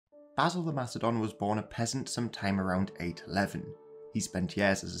Basil the Macedon was born a peasant sometime around 811. He spent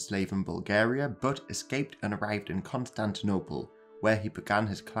years as a slave in Bulgaria, but escaped and arrived in Constantinople, where he began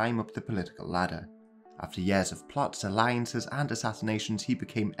his climb up the political ladder. After years of plots, alliances, and assassinations, he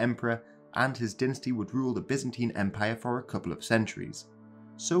became emperor, and his dynasty would rule the Byzantine Empire for a couple of centuries.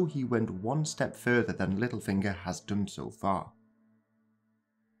 So he went one step further than Littlefinger has done so far.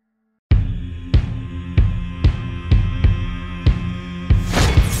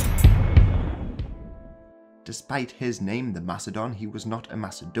 Despite his name, the Macedon, he was not a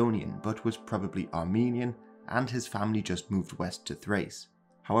Macedonian, but was probably Armenian, and his family just moved west to Thrace.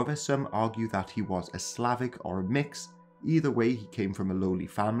 However, some argue that he was a Slavic or a mix. Either way, he came from a lowly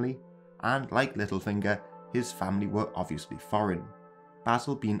family, and like Littlefinger, his family were obviously foreign.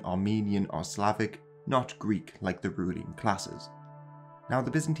 Basil being Armenian or Slavic, not Greek like the ruling classes. Now,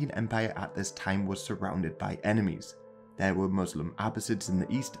 the Byzantine Empire at this time was surrounded by enemies. There were Muslim Abbasids in the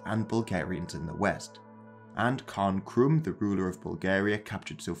east and Bulgarians in the west. And Khan Krum, the ruler of Bulgaria,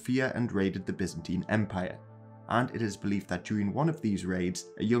 captured Sofia and raided the Byzantine Empire. And it is believed that during one of these raids,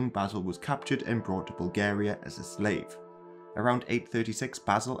 a young Basil was captured and brought to Bulgaria as a slave. Around 836,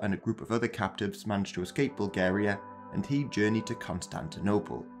 Basil and a group of other captives managed to escape Bulgaria, and he journeyed to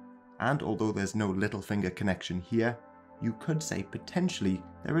Constantinople. And although there's no Littlefinger connection here, you could say potentially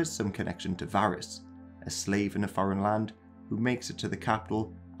there is some connection to Varus, a slave in a foreign land who makes it to the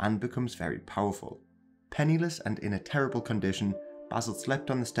capital and becomes very powerful. Penniless and in a terrible condition, Basil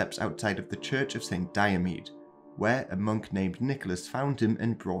slept on the steps outside of the Church of St. Diomede, where a monk named Nicholas found him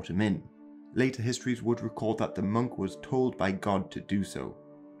and brought him in. Later histories would record that the monk was told by God to do so.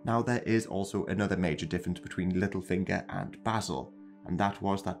 Now, there is also another major difference between Littlefinger and Basil, and that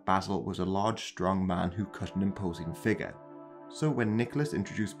was that Basil was a large, strong man who cut an imposing figure. So when Nicholas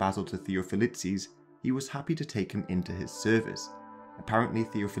introduced Basil to Theophilidses, he was happy to take him into his service. Apparently,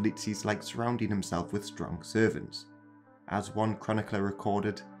 Theophilidses liked surrounding himself with strong servants. As one chronicler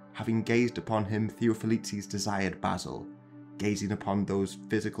recorded, having gazed upon him, Theophilidses desired Basil, gazing upon those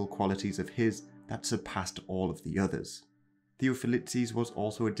physical qualities of his that surpassed all of the others. Theophilidses was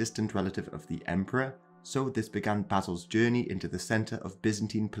also a distant relative of the emperor, so this began Basil's journey into the centre of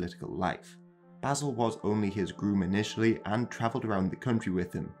Byzantine political life. Basil was only his groom initially and travelled around the country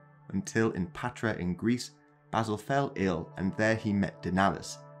with him, until in Patra in Greece, Basil fell ill, and there he met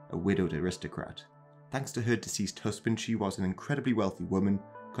Denalis, a widowed aristocrat. Thanks to her deceased husband, she was an incredibly wealthy woman,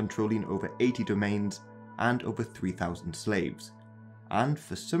 controlling over 80 domains and over 3,000 slaves. And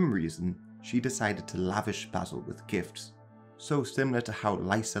for some reason, she decided to lavish Basil with gifts. So similar to how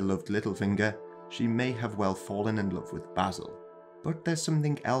Lysa loved Littlefinger, she may have well fallen in love with Basil. But there's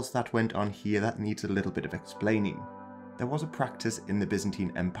something else that went on here that needs a little bit of explaining. There was a practice in the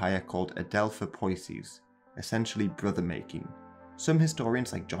Byzantine Empire called adelphopoiesis, essentially brother making. Some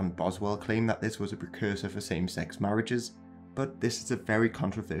historians like John Boswell claim that this was a precursor for same-sex marriages, but this is a very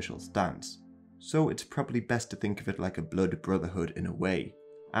controversial stance. So it's probably best to think of it like a blood brotherhood in a way,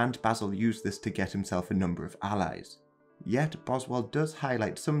 and Basil used this to get himself a number of allies. Yet Boswell does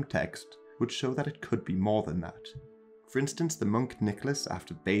highlight some text which show that it could be more than that. For instance, the monk Nicholas,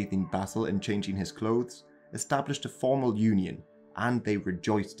 after bathing Basil and changing his clothes, established a formal union, and they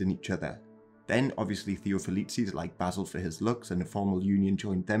rejoiced in each other. Then obviously Theophilidses liked Basil for his looks, and a formal union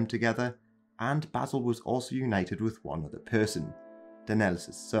joined them together, and Basil was also united with one other person,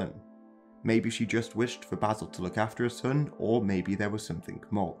 Denalis' son. Maybe she just wished for Basil to look after her son, or maybe there was something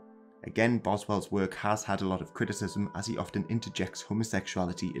more. Again, Boswell's work has had a lot of criticism as he often interjects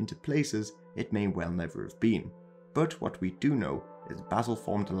homosexuality into places it may well never have been. But what we do know is Basil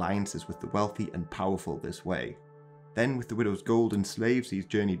formed alliances with the wealthy and powerful this way. Then, with the widow's gold and slaves, he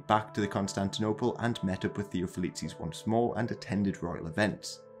journeyed back to Constantinople and met up with Theophilidses once more and attended royal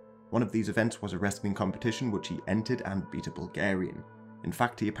events. One of these events was a wrestling competition which he entered and beat a Bulgarian. In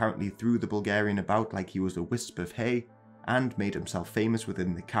fact, he apparently threw the Bulgarian about like he was a wisp of hay and made himself famous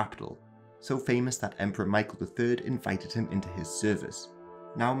within the capital. So famous that Emperor Michael III invited him into his service.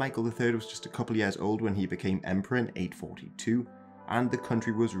 Now, Michael III was just a couple years old when he became emperor in 842, and the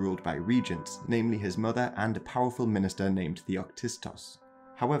country was ruled by regents, namely his mother and a powerful minister named Theoktistos.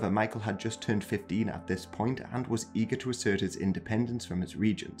 However, Michael had just turned 15 at this point and was eager to assert his independence from his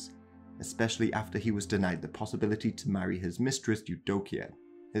regents, especially after he was denied the possibility to marry his mistress Eudokia.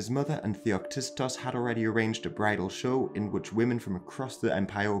 His mother and Theoktistos had already arranged a bridal show in which women from across the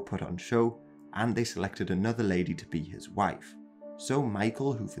empire were put on show, and they selected another lady to be his wife. So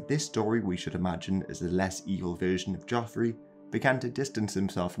Michael, who for this story we should imagine is a less evil version of Joffrey, began to distance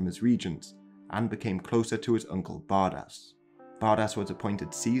himself from his regents, and became closer to his uncle Bardas. Bardas was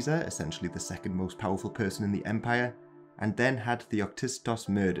appointed Caesar, essentially the second most powerful person in the empire, and then had Theoktistos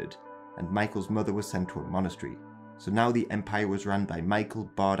murdered, and Michael's mother was sent to a monastery. So now the empire was run by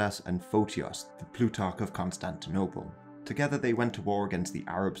Michael, Bardas and Photios, the Plutarch of Constantinople. Together they went to war against the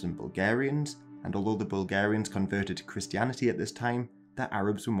Arabs and Bulgarians, and although the Bulgarians converted to Christianity at this time, the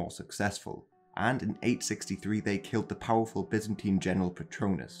Arabs were more successful, and in 863 they killed the powerful Byzantine general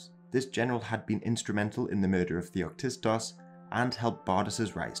Petronius. This general had been instrumental in the murder of Theoctistos and helped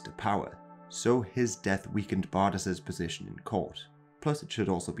Bardas's rise to power, so his death weakened Bardas's position in court. Plus it should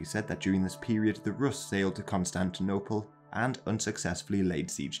also be said that during this period the Rus sailed to Constantinople and unsuccessfully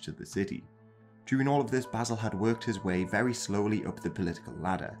laid siege to the city. During all of this, Basil had worked his way very slowly up the political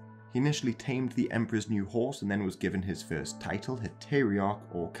ladder. He initially tamed the emperor's new horse and then was given his first title, Heteriarch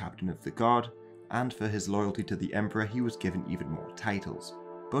or Captain of the Guard, and for his loyalty to the emperor he was given even more titles.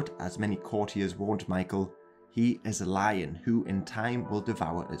 But as many courtiers warned Michael, he is a lion who in time will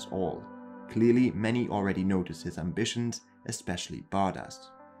devour us all. Clearly many already noticed his ambitions, especially Bardas.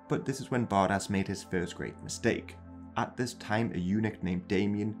 But this is when Bardas made his first great mistake. At this time a eunuch named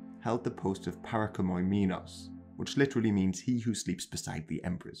Damien held the post of Parakomoimenos, which literally means he who sleeps beside the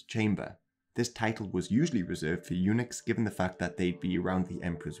emperor's chamber. This title was usually reserved for eunuchs given the fact that they'd be around the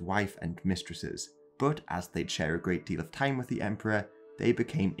emperor's wife and mistresses, but as they'd share a great deal of time with the emperor, they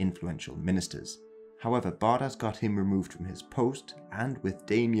became influential ministers. However, Bardas got him removed from his post, and with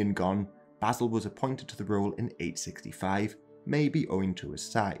Damien gone, Basil was appointed to the role in 865, maybe owing to his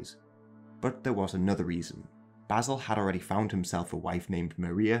size. But there was another reason. Basil had already found himself a wife named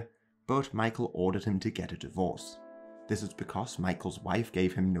Maria, but Michael ordered him to get a divorce. This is because Michael's wife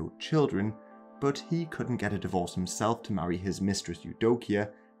gave him no children, but he couldn't get a divorce himself to marry his mistress Eudokia,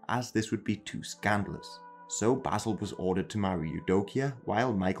 as this would be too scandalous. So Basil was ordered to marry Eudokia,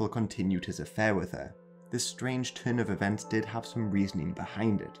 while Michael continued his affair with her. This strange turn of events did have some reasoning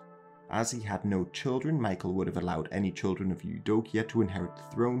behind it. As he had no children, Michael would have allowed any children of Eudokia to inherit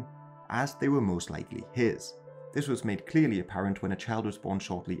the throne, as they were most likely his. This was made clearly apparent when a child was born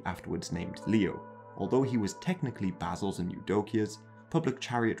shortly afterwards named Leo. Although he was technically Basil's and Eudokia's, public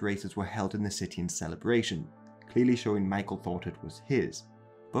chariot races were held in the city in celebration, clearly showing Michael thought it was his.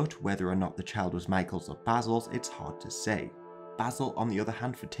 But whether or not the child was Michael's or Basil's, it's hard to say. Basil, on the other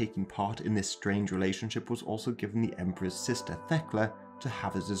hand, for taking part in this strange relationship, was also given the emperor's sister Thecla to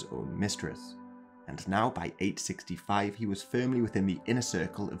have as his own mistress. And now by 865 he was firmly within the inner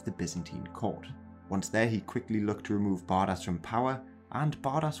circle of the Byzantine court. Once there, he quickly looked to remove Bardas from power, and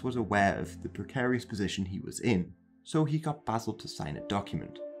Bardas was aware of the precarious position he was in, so he got Basil to sign a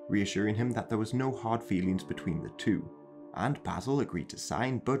document, reassuring him that there was no hard feelings between the two. And Basil agreed to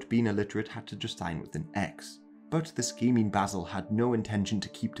sign, but being illiterate had to just sign with an X. But the scheming Basil had no intention to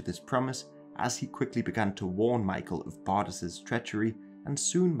keep to this promise, as he quickly began to warn Michael of Bardas's treachery, and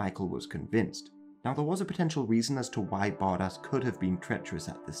soon Michael was convinced. Now there was a potential reason as to why Bardas could have been treacherous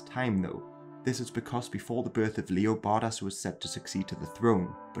at this time though. This is because before the birth of Leo, Bardas was set to succeed to the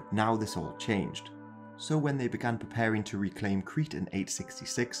throne, but now this all changed. So when they began preparing to reclaim Crete in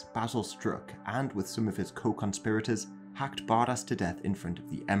 866, Basil struck, and with some of his co-conspirators, hacked Bardas to death in front of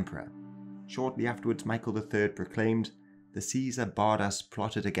the emperor. Shortly afterwards, Michael III proclaimed, "The Caesar Bardas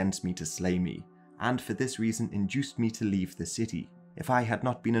plotted against me to slay me, and for this reason induced me to leave the city. If I had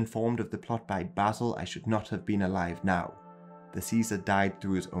not been informed of the plot by Basil, I should not have been alive now. The Caesar died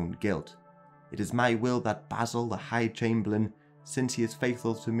through his own guilt. It is my will that Basil, the High Chamberlain, since he is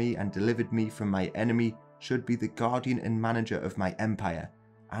faithful to me and delivered me from my enemy, should be the guardian and manager of my empire,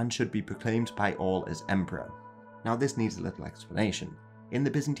 and should be proclaimed by all as emperor." Now this needs a little explanation. In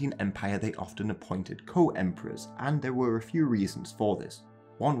the Byzantine Empire they often appointed co-emperors, and there were a few reasons for this.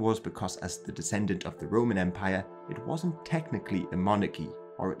 One was because as the descendant of the Roman Empire, it wasn't technically a monarchy,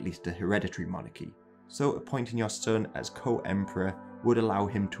 or at least a hereditary monarchy. So appointing your son as co-emperor would allow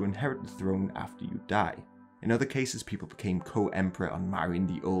him to inherit the throne after you die. In other cases, people became co-emperor on marrying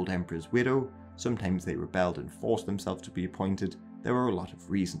the old emperor's widow. Sometimes they rebelled and forced themselves to be appointed. There were a lot of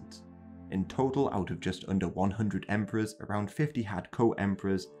reasons. In total, out of just under 100 emperors, around 50 had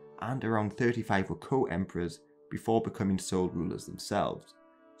co-emperors, and around 35 were co-emperors before becoming sole rulers themselves.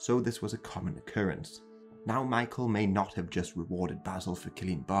 So this was a common occurrence. Now Michael may not have just rewarded Basil for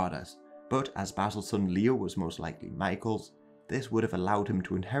killing Bardas, but as Basil's son Leo was most likely Michael's, this would have allowed him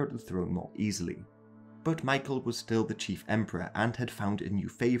to inherit the throne more easily. But Michael was still the chief emperor and had found a new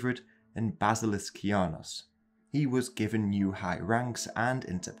favourite in Basilis Kianos. He was given new high ranks, and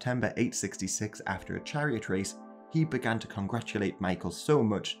in September 866, after a chariot race, he began to congratulate Michael so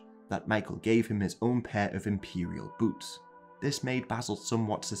much that Michael gave him his own pair of imperial boots. This made Basil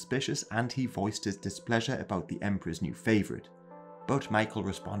somewhat suspicious, and he voiced his displeasure about the emperor's new favourite. But Michael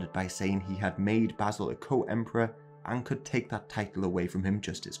responded by saying he had made Basil a co-emperor and could take that title away from him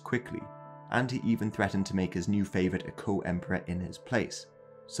just as quickly, and he even threatened to make his new favourite a co-emperor in his place.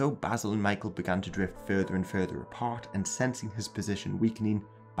 So Basil and Michael began to drift further and further apart, and sensing his position weakening,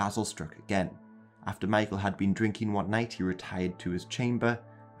 Basil struck again. After Michael had been drinking one night, he retired to his chamber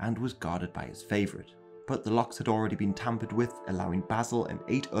and was guarded by his favourite. But the locks had already been tampered with, allowing Basil and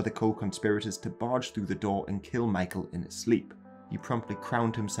 8 other co-conspirators to barge through the door and kill Michael in his sleep. He promptly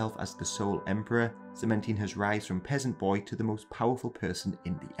crowned himself as the sole emperor, cementing his rise from peasant boy to the most powerful person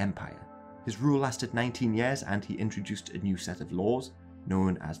in the empire. His rule lasted 19 years, and he introduced a new set of laws,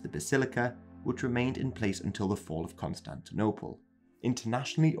 known as the Basilica, which remained in place until the fall of Constantinople.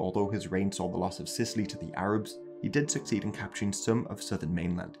 Internationally, although his reign saw the loss of Sicily to the Arabs, he did succeed in capturing some of southern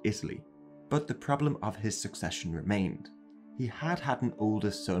mainland Italy. But the problem of his succession remained. He had an older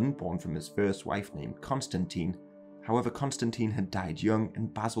son born from his first wife named Constantine. However, Constantine had died young,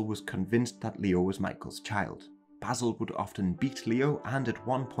 and Basil was convinced that Leo was Michael's child. Basil would often beat Leo, and at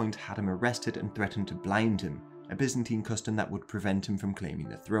one point had him arrested and threatened to blind him, a Byzantine custom that would prevent him from claiming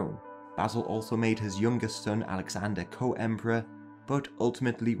the throne. Basil also made his youngest son Alexander co-emperor, but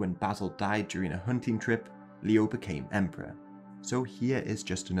ultimately when Basil died during a hunting trip, Leo became emperor. So here is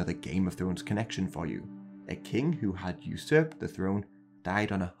just another Game of Thrones connection for you. A king who had usurped the throne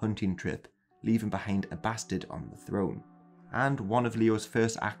died on a hunting trip, leaving behind a bastard on the throne. And one of Leo's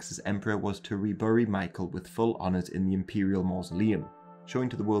first acts as emperor was to rebury Michael with full honours in the imperial mausoleum, showing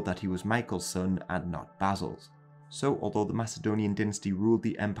to the world that he was Michael's son and not Basil's. So although the Macedonian dynasty ruled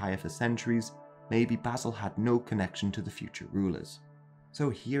the empire for centuries, maybe Basil had no connection to the future rulers.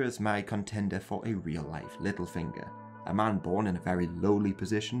 So here is my contender for a real-life Littlefinger, a man born in a very lowly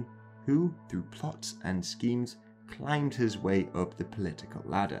position who, through plots and schemes, climbed his way up the political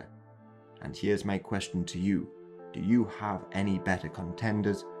ladder. And here's my question to you: do you have any better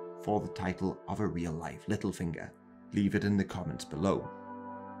contenders for the title of a real-life Littlefinger? Leave it in the comments below.